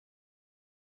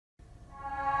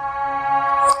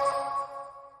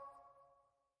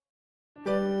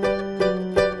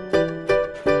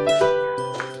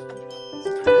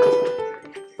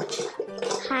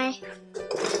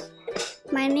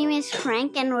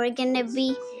we're gonna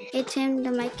be hitting the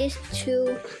mic is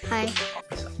too high.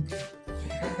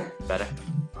 Better?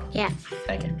 Yeah.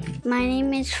 Thank you. My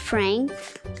name is Frank,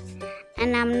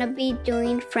 and I'm gonna be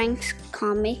doing Frank's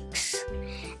comics.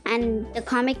 And the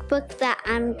comic book that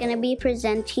I'm gonna be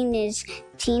presenting is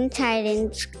Teen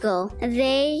Titans Go.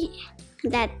 They're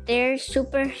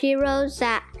superheroes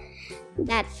that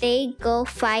they go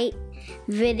fight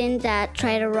villains that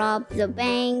try to rob the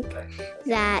bank,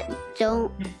 that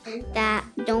don't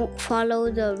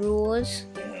follow the rules,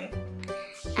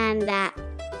 and that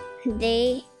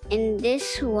in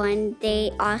this one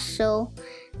they also,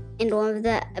 in one of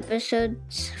the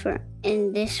episodes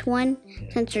in this one,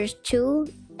 since there's two,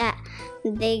 that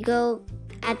they go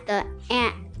at the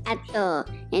ant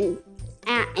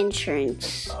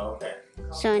insurance. Oh, okay.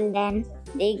 So and then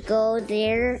they go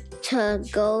there to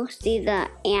go see the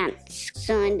ants.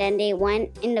 So and then they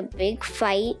went in a big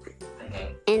fight,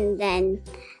 and then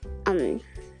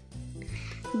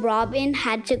Robin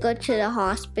had to go to the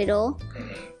hospital,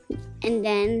 and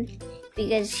then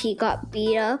because he got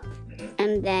beat up,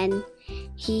 and then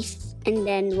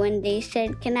when they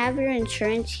said, "Can I have your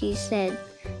insurance?" he said,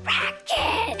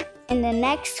 "Racket." In the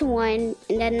next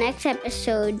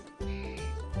episode,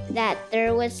 that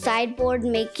there was Sideboard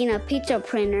making a pizza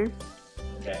printer,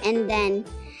 and then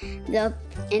the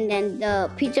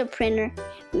pizza printer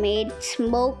made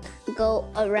smoke go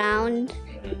around.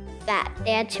 That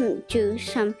they had to do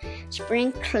some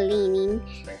spring cleaning.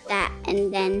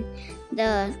 And then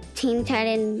the Teen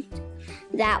Titans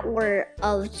that were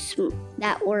of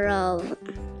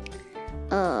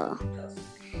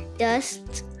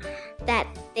dust, that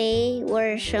they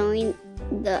were showing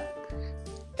the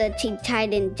Teen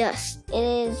Titan dust. It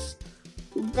is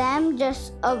them,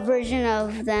 just a version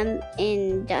of them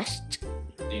in dust.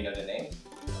 Do you know the name?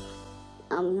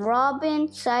 Robin,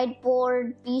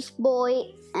 Sideboard, Beast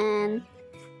Boy, and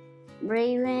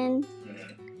Raven.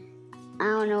 I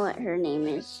don't know what her name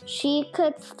is. She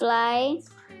could fly,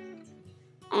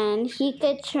 and he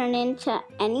could turn into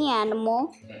any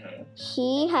animal.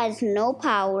 He has no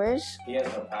powers. He has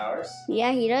no powers?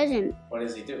 Yeah, he doesn't. What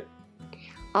does he do?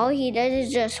 All he does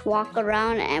is just walk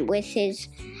around and with his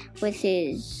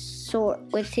weapons.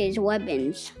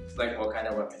 Like what kind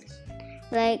of weapons?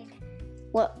 Like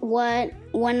what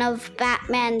one of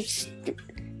Batman's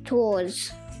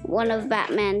tools. One of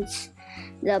Batman's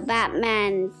the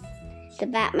Batman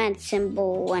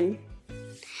symbol one.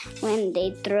 When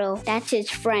they throw, that's his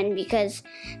friend, because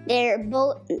they're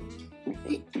both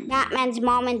Batman's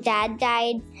mom and dad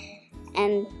died,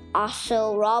 and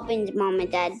also Robin's mom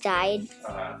and dad died.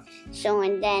 So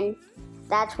and then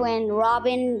that's when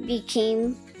Robin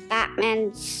became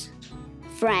Batman's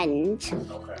friend.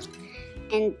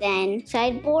 And then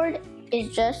Sideboard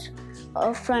is just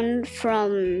a friend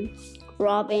from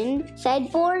Robin.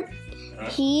 Sideboard,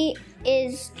 he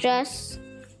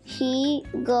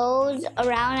goes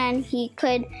around and he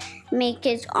could make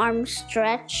his arm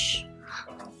stretch.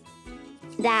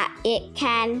 I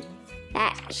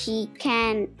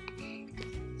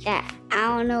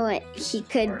don't know what he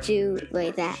could do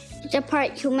with that. It's a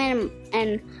part human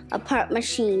and a part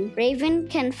machine. Raven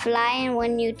can fly, and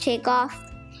when you take off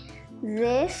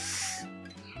this,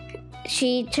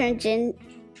 she does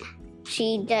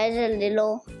a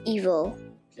little evil.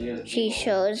 She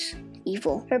shows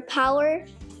evil. Her power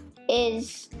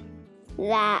is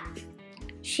that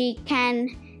she can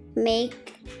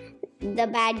make the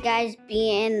bad guys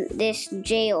be in this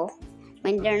jail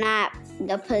when they're not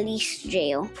the police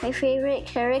jail. My favorite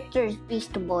character is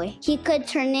Beast Boy. He could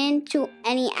turn into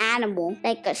any animal,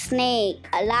 like a snake,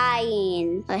 a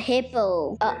lion, a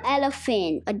hippo, an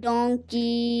elephant, a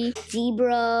donkey,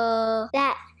 zebra.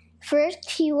 That first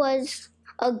he was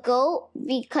a goat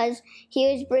because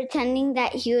he was pretending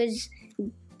that he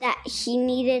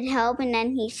needed help, and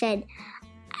then he said,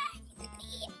 "I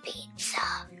need pizza."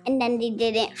 And then they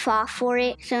didn't fall for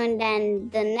it. So and then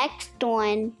the next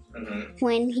one,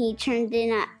 when he turned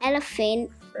in an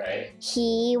elephant,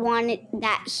 he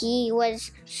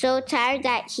was so tired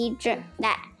that he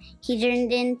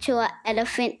turned into an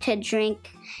elephant to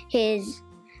drink his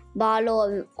bottle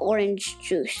of orange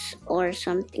juice or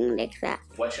something like that.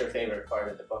 What's your favorite part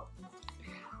of the book?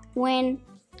 When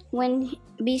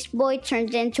Beast Boy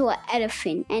turns into an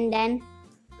elephant, and then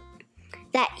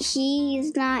that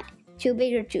he's not too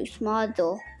big or too small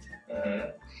though.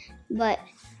 But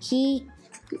he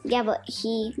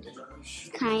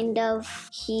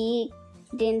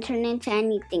didn't turn into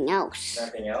anything else.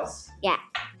 Nothing else? Yeah.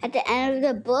 At the end of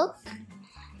the book,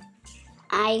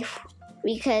 I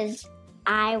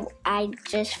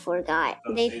just forgot.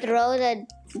 They throw the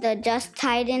Dust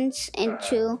Titans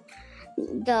into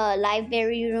the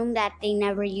library room that they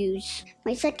never use.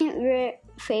 My second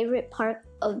favorite part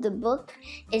of the book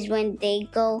is when they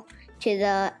go to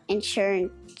the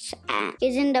insurance act.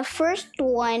 Is in the first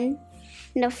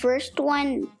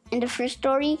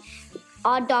story,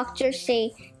 all doctors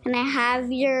say, "Can I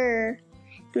have your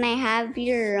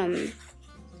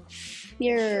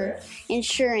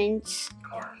insurance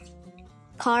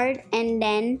card?" And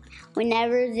then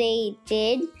whenever they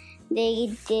didn't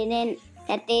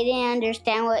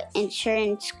understand what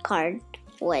insurance card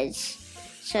was.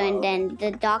 So and then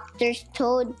the doctors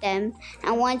told them,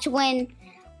 and once when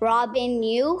Robin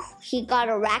knew, he got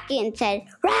a racket and said,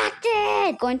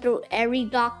 "Racket!" Going through every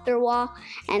doctor wall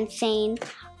and saying,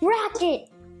 "Racket!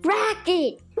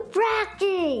 Racket!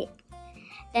 Racket!"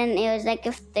 Then it was like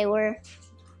if they were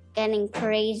getting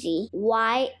crazy.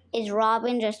 Why is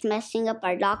Robin just messing up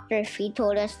our doctor if he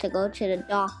told us to go to the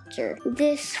doctor?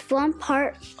 This fun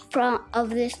part of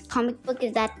this comic book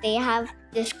is that they have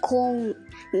this cool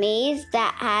maze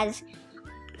that has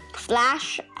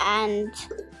Flash and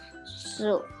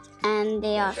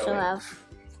they also have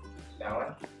that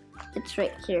one. It's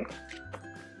right here.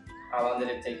 How long did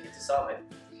it take you to solve it?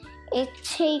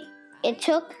 It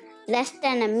took less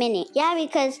than a minute. Yeah,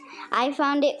 because I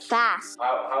found it fast.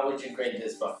 How would you grade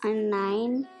this book? A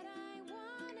 9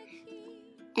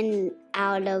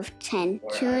 out of 10.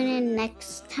 Tune in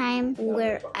next time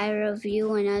where I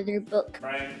review another book.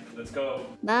 Brian, let's go.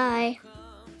 Bye.